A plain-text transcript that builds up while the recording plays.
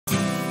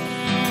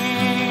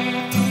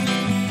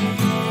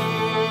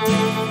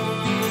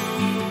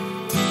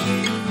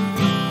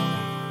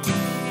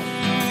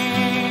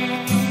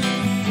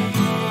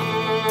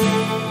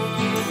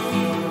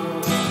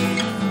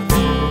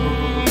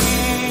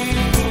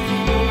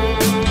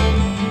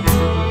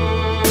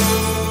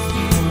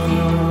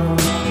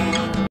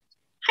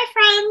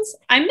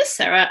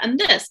Sarah, and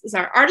this is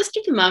our Artist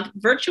of the Month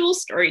virtual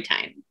story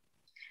time.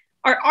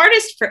 Our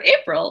artist for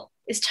April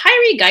is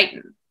Tyree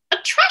Guyton, a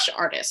trash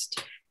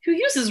artist who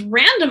uses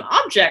random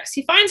objects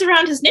he finds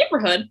around his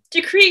neighborhood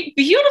to create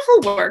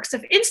beautiful works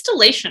of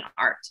installation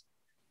art.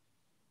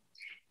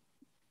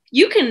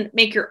 You can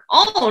make your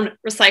own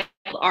recycled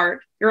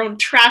art, your own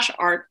trash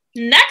art,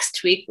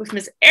 next week with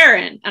Ms.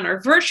 Erin and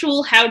our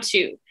virtual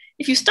how-to.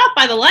 If you stop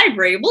by the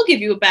library, we'll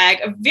give you a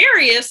bag of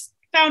various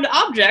found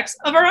objects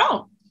of our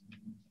own.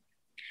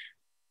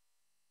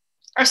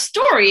 Our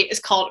story is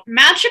called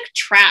Magic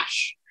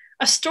Trash,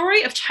 a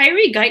story of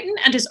Tyree Guyton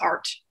and his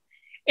art.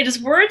 It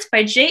is words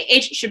by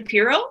J.H.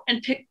 Shapiro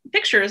and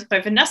pictures by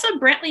Vanessa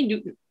Brantley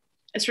Newton.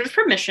 It's with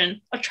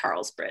permission of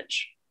Charles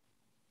Bridge.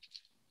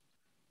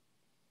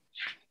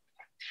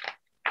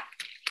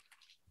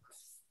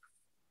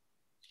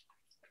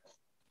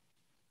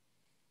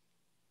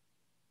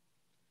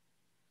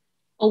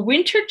 A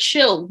winter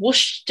chill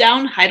whooshed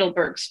down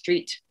Heidelberg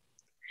Street.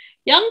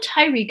 Young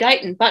Tyree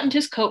Guyton buttoned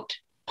his coat.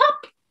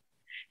 Pop!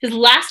 His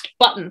last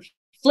button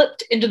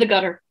flipped into the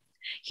gutter.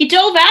 He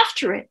dove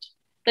after it,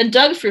 then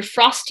dug through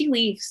frosty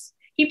leaves.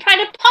 He pried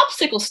a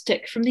popsicle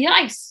stick from the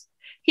ice.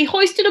 He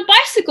hoisted a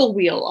bicycle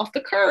wheel off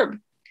the curb.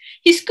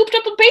 He scooped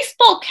up a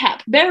baseball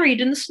cap buried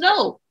in the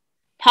snow.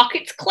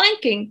 Pockets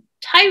clanking,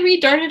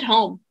 Tyree darted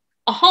home,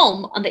 a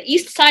home on the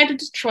east side of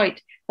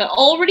Detroit that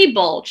already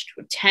bulged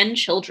with 10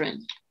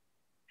 children.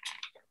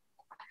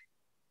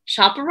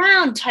 Shop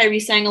around, Tyree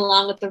sang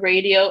along with the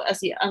radio as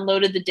he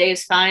unloaded the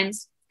day's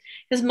finds.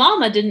 His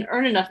mama didn't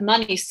earn enough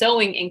money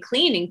sewing and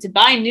cleaning to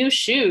buy new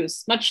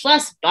shoes, much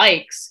less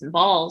bikes and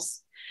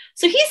balls.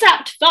 So he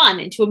zapped fun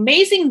into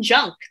amazing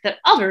junk that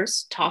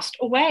others tossed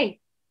away.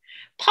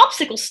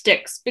 Popsicle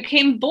sticks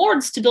became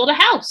boards to build a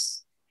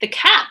house. The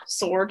cap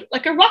soared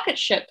like a rocket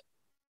ship.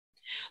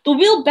 The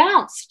wheel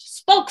bounced,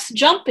 spokes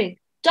jumping,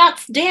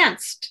 dots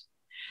danced.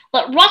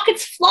 Let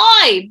rockets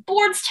fly,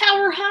 boards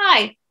tower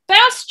high.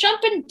 Bounce,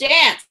 jump, and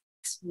dance.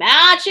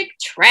 Magic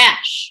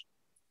trash.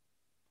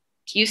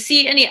 Do you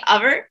see any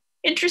other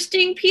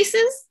interesting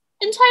pieces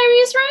in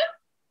Tyree's room?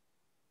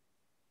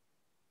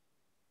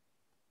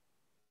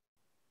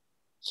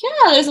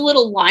 Yeah, there's a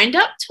little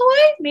wind-up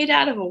toy made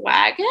out of a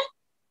wagon.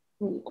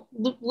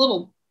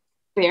 Little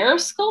bear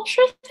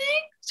sculpture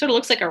thing. Sort of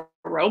looks like a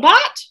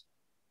robot.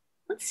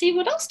 Let's see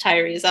what else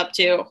Tyree is up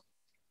to.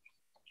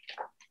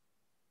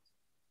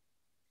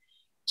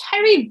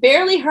 Tyree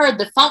barely heard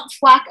the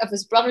thump-thwack of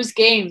his brother's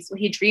games when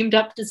he dreamed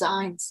up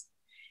designs.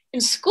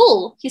 In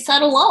school, he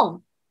sat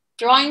alone,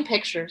 drawing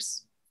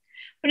pictures.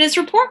 When his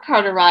report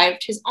card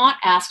arrived, his aunt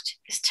asked,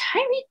 "Is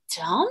Tyree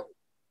dumb?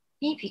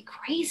 Maybe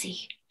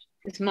crazy,"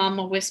 his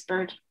mama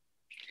whispered.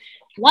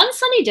 One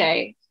sunny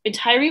day, when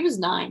Tyree was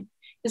 9,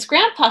 his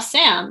grandpa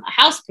Sam, a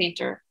house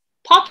painter,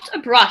 popped a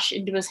brush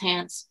into his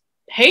hands.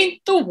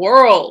 "Paint the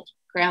world,"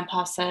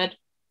 Grandpa said.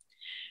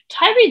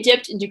 Tyree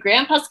dipped into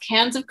Grandpa's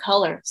cans of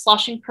color,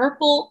 sloshing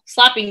purple,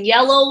 slapping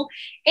yellow,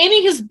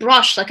 aiming his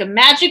brush like a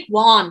magic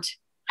wand.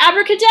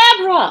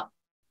 Abracadabra!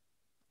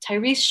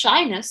 Tyree's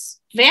shyness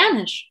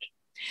vanished.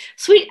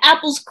 Sweet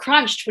apples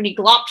crunched when he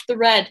glopped the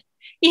red.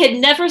 He had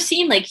never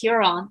seen Lake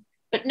Huron,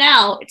 but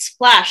now it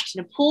splashed in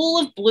a pool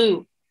of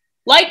blue.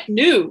 "Like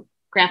new,"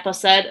 Grandpa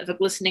said of a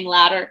glistening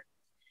ladder.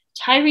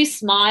 Tyree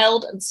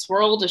smiled and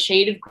swirled a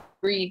shade of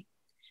green.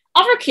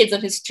 Other kids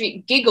on his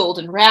street giggled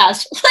and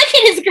razzed. "Look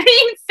at his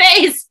green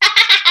face!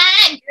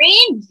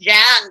 Green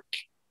junk!"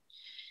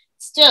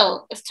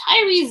 Still, as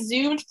Tyree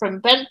zoomed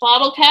from bent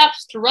bottle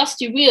caps to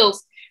rusty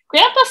wheels,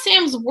 Grandpa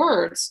Sam's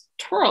words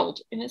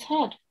twirled in his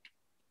head.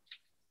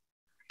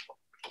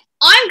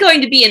 "I'm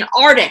going to be an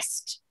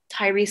artist,"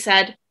 Tyree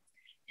said.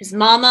 His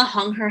mama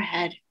hung her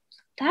head.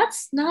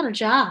 "That's not a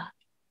job."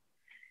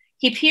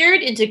 He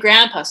peered into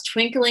Grandpa's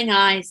twinkling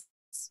eyes.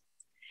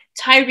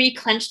 Tyree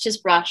clenched his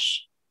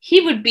brush. He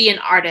would be an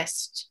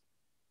artist.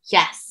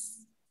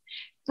 Yes.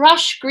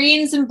 Brush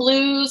greens and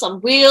blues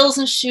on wheels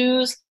and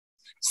shoes.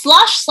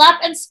 Slosh, slap,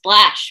 and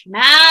splash.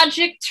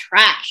 Magic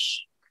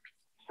trash.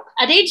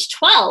 At age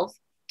 12,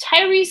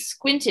 Tyree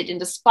squinted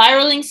into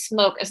spiraling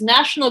smoke as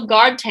National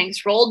Guard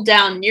tanks rolled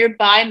down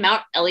nearby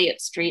Mount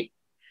Elliott Street.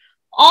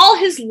 All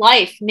his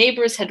life,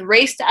 neighbors had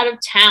raced out of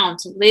town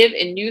to live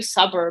in new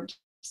suburbs.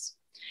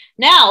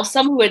 Now,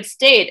 some who had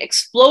stayed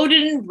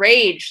exploded in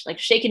rage like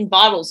shaken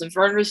bottles of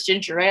Verner's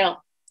ginger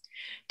ale.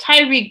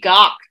 Tyree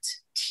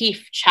gawked,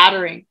 teeth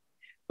chattering.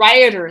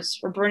 Rioters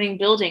were burning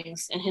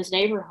buildings in his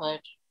neighborhood.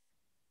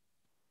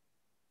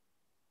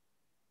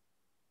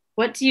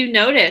 What do you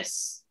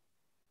notice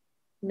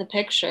in the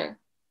picture?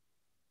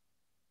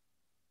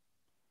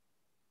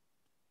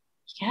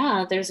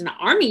 Yeah, there's an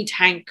army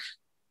tank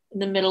in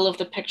the middle of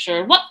the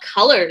picture. What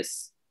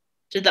colors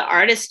did the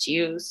artist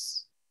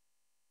use?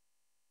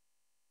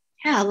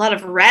 Yeah, a lot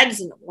of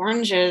reds and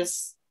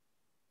oranges.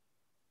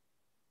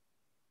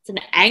 It's an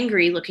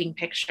angry looking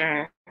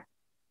picture.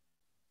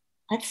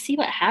 Let's see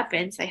what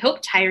happens. I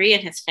hope Tyree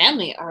and his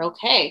family are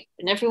okay,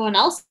 and everyone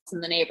else in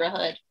the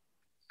neighborhood.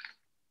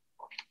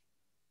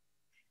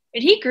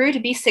 When he grew to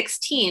be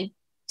 16,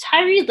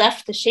 Tyree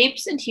left the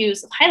shapes and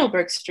hues of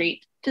Heidelberg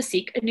Street to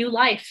seek a new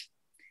life.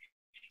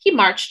 He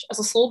marched as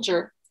a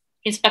soldier.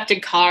 He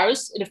inspected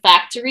cars in a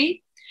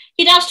factory.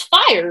 He doused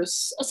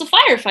fires as a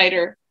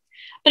firefighter.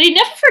 But he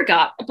never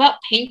forgot about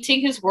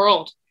painting his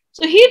world,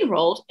 so he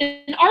enrolled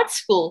in art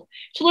school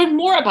to learn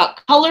more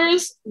about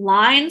colors,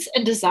 lines,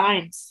 and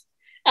designs.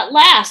 At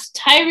last,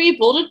 Tyree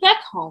bolted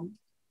back home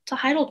to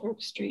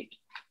Heidelberg Street.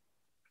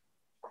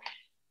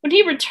 When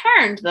he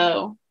returned,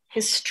 though,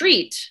 his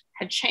street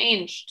had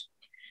changed.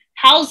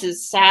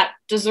 Houses sat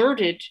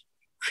deserted,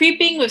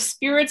 creeping with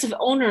spirits of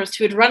owners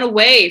who had run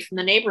away from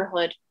the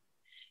neighborhood.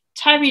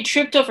 Tyree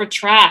tripped over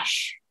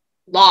trash,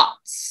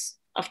 lots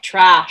of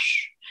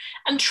trash,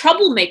 and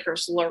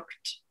troublemakers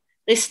lurked.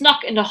 They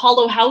snuck into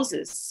hollow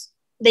houses.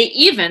 They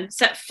even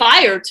set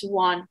fire to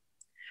one.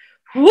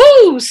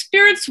 Woo!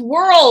 Spirits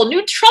whirl,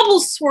 new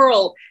troubles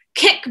swirl,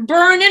 kick,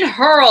 burn, and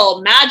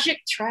hurl,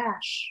 magic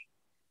trash.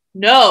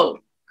 No,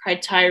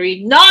 cried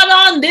Tyree, not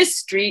on this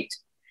street.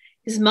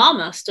 His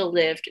mama still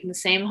lived in the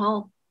same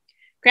home.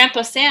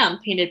 Grandpa Sam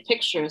painted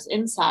pictures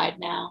inside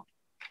now.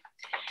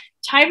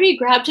 Tyree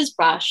grabbed his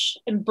brush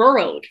and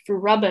burrowed through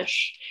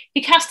rubbish.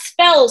 He cast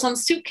spells on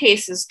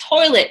suitcases,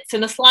 toilets,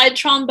 and a slide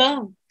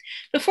trombone.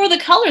 Before the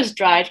colors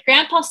dried,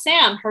 Grandpa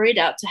Sam hurried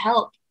out to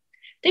help.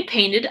 They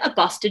painted a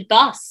busted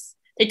bus.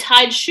 They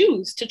tied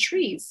shoes to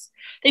trees.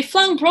 They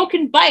flung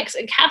broken bikes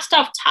and cast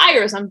off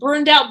tires on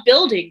burned out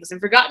buildings and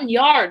forgotten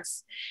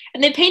yards.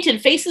 And they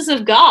painted faces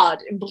of God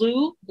in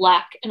blue,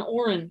 black, and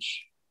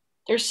orange.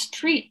 Their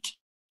street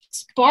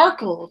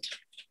sparkled.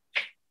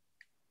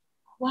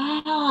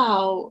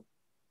 Wow.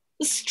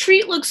 The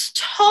street looks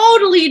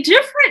totally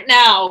different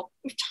now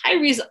with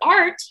Tyree's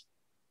art.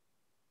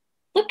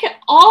 Look at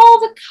all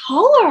the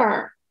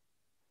color.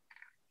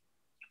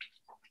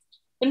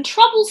 When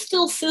trouble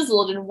still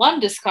sizzled in one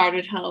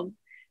discarded home,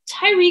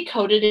 Tyree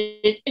coated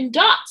it in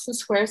dots and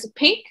squares of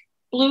pink,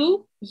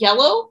 blue,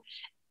 yellow,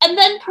 and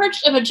then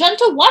perched a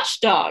magenta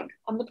watchdog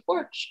on the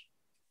porch.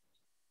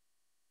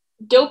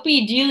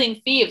 Dopey dealing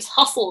thieves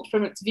hustled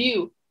from its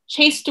view,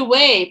 chased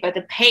away by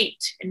the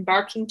paint and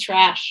barking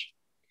trash.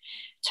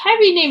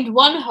 Tyree named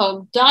one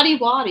home Dotty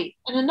Waddy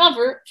and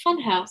another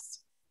Funhouse.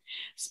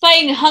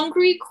 Spying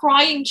hungry,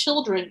 crying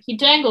children, he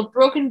dangled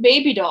broken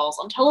baby dolls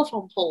on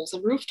telephone poles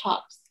and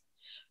rooftops.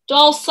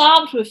 Dolls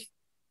sobbed with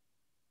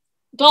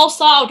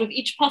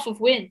each puff of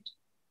wind.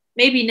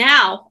 Maybe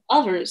now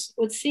others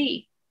would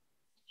see.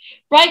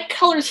 Bright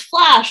colors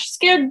flash,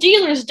 scared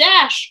dealers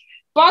dash,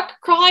 bark,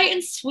 cry,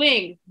 and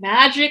swing,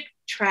 magic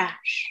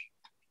trash.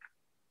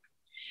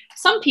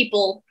 Some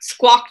people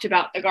squawked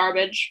about the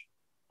garbage.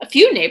 A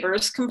few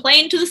neighbors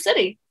complained to the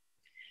city.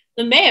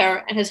 The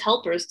mayor and his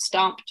helpers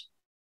stomped.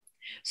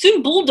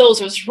 Soon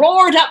bulldozers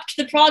roared up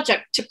to the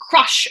project to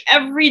crush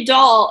every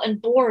doll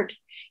and board.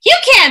 You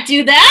can't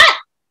do that,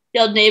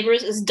 yelled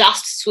neighbors as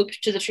dust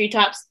swooped to the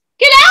treetops.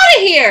 Get out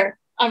of here,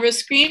 others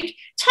screamed.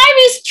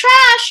 Tyree's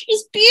trash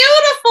is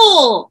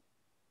beautiful.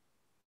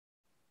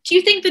 Do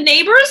you think the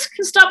neighbors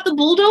can stop the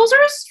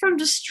bulldozers from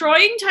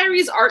destroying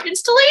Tyree's art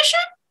installation?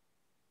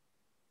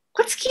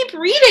 Let's keep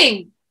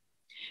reading.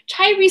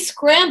 Tyree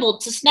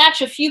scrambled to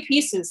snatch a few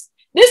pieces.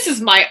 This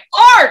is my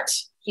art,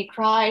 he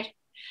cried.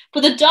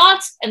 But the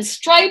dots and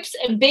stripes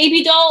and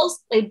baby dolls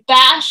lay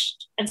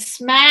bashed and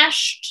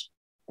smashed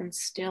and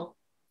still.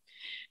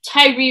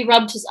 Tyree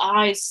rubbed his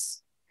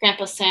eyes.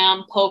 Grandpa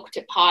Sam poked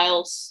at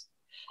piles.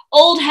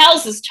 Old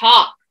houses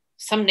talk.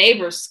 Some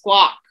neighbors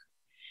squawk.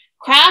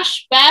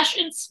 Crash, bash,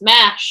 and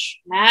smash.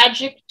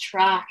 Magic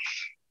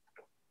trash.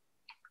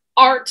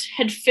 Art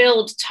had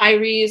filled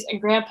Tyree's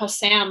and Grandpa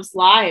Sam's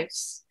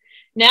lives.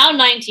 Now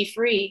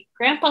 93,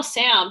 Grandpa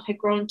Sam had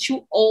grown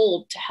too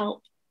old to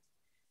help.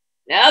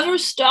 Never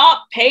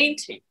stop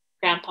painting,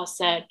 Grandpa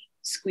said,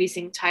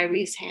 squeezing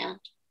Tyree's hand.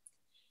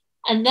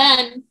 And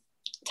then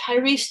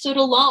Tyree stood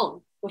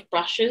alone with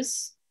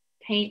brushes,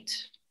 paint,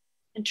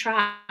 and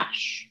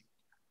trash.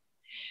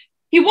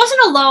 He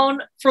wasn't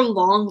alone for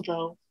long,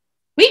 though.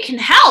 We can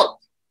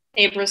help,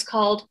 neighbors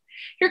called.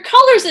 Your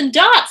colors and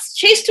dots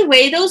chased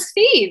away those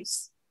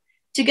thieves.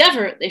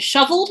 Together, they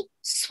shoveled,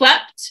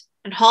 swept,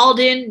 and hauled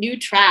in new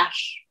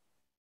trash.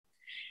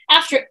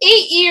 After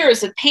 8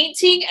 years of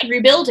painting and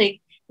rebuilding,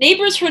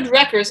 neighbors heard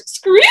wreckers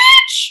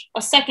screech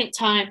a second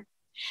time.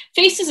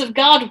 Faces of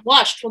God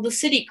watched while the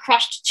city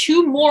crushed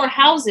 2 more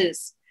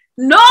houses.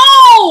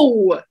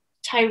 No!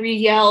 Tyree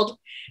yelled.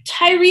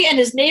 Tyree and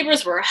his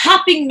neighbors were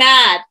hopping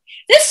mad.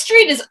 This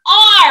street is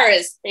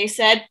ours, they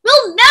said.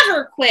 We'll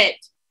never quit.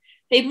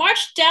 They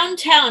marched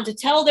downtown to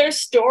tell their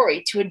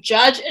story to a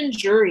judge and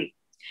jury.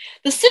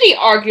 The city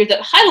argued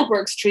that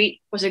Heidelberg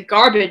Street was a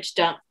garbage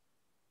dump.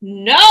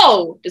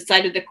 No,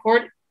 decided the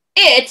court,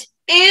 it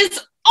is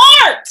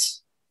art.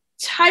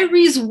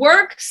 Tyree's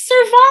work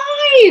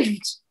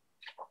survived.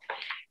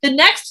 The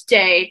next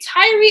day,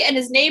 Tyree and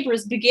his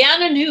neighbors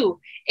began anew,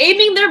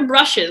 aiming their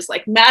brushes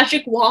like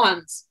magic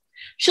wands.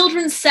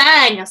 Children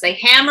sang as they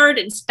hammered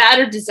and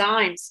spattered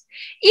designs.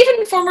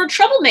 Even former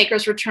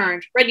troublemakers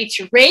returned, ready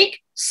to rake,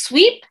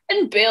 sweep,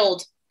 and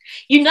build.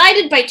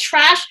 United by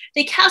trash,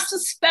 they cast a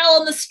spell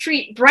on the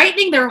street,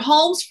 brightening their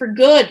homes for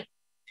good.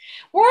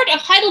 Word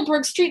of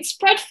Heidelberg Street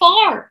spread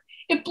far.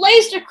 It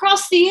blazed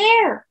across the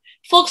air.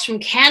 Folks from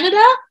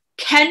Canada,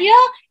 Kenya,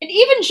 and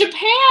even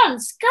Japan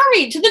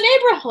scurried to the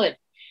neighborhood.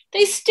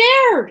 They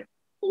stared.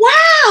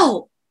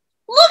 Wow!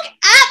 Look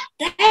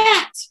at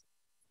that!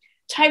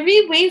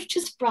 Tyree waved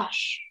his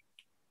brush.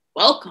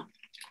 Welcome.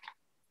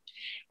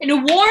 In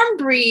a warm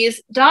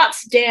breeze,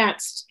 dots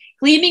danced.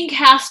 Gleaming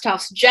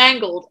cast-offs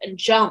jangled and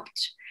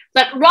jumped.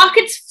 Let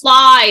rockets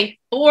fly,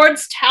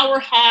 boards tower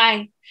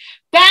high.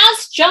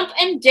 Bounce, jump,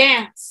 and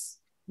dance.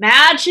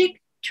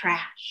 Magic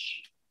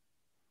trash.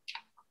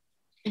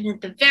 And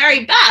at the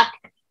very back,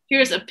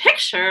 here's a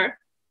picture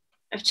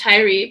of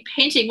Tyree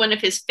painting one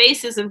of his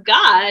faces of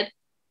God.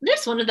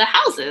 There's one of the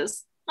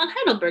houses on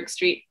Heidelberg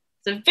Street.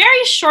 It's a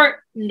very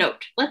short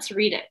note. Let's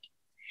read it.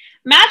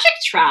 Magic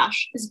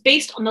Trash is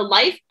based on the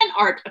life and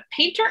art of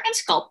painter and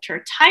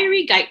sculptor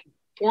Tyree Guyton,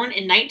 born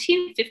in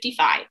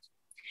 1955.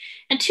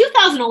 In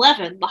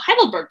 2011, the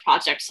Heidelberg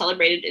Project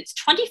celebrated its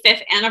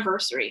 25th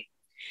anniversary.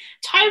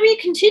 Tyree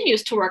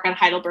continues to work on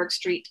Heidelberg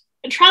Street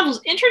and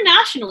travels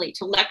internationally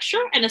to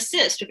lecture and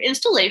assist with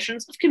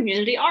installations of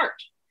community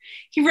art.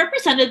 He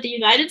represented the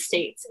United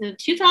States in the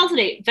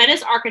 2008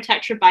 Venice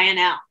Architecture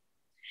Biennale.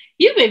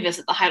 You may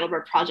visit the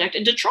Heidelberg Project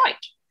in Detroit,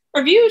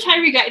 or view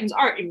Tyree Guyton's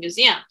art in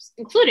museums,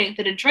 including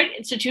the Detroit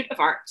Institute of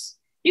Arts.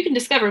 You can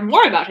discover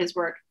more about his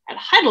work at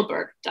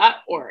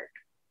heidelberg.org.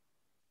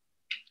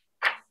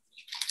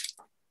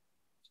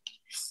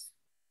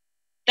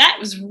 That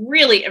was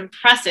really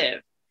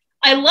impressive.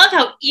 I love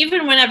how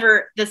even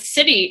whenever the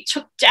city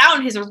took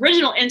down his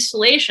original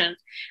installation,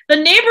 the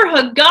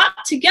neighborhood got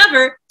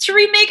together to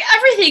remake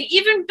everything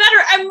even better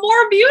and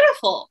more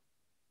beautiful.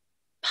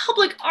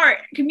 Public art,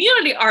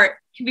 community art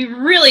can be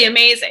really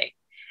amazing.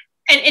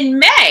 And in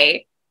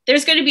May,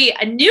 there's going to be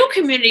a new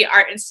community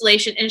art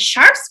installation in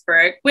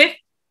Sharpsburg with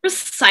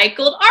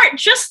recycled art,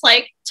 just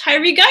like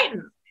Tyree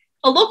Guyton.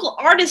 A local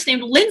artist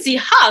named Lindsay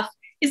Huff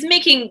is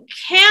making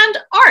canned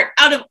art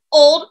out of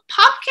old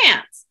pop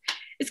cans.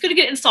 It's going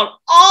to get installed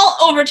all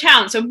over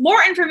town, so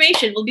more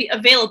information will be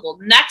available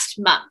next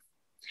month.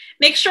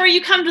 Make sure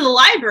you come to the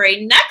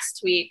library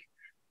next week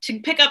to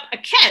pick up a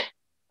kit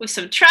with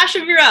some trash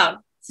of your own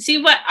to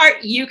see what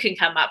art you can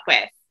come up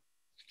with.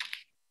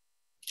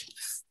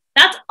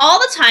 That's all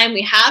the time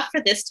we have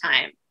for this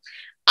time.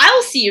 I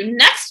will see you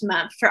next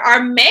month for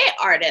our May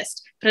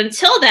artist, but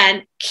until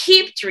then,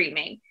 keep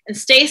dreaming and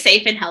stay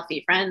safe and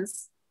healthy,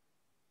 friends.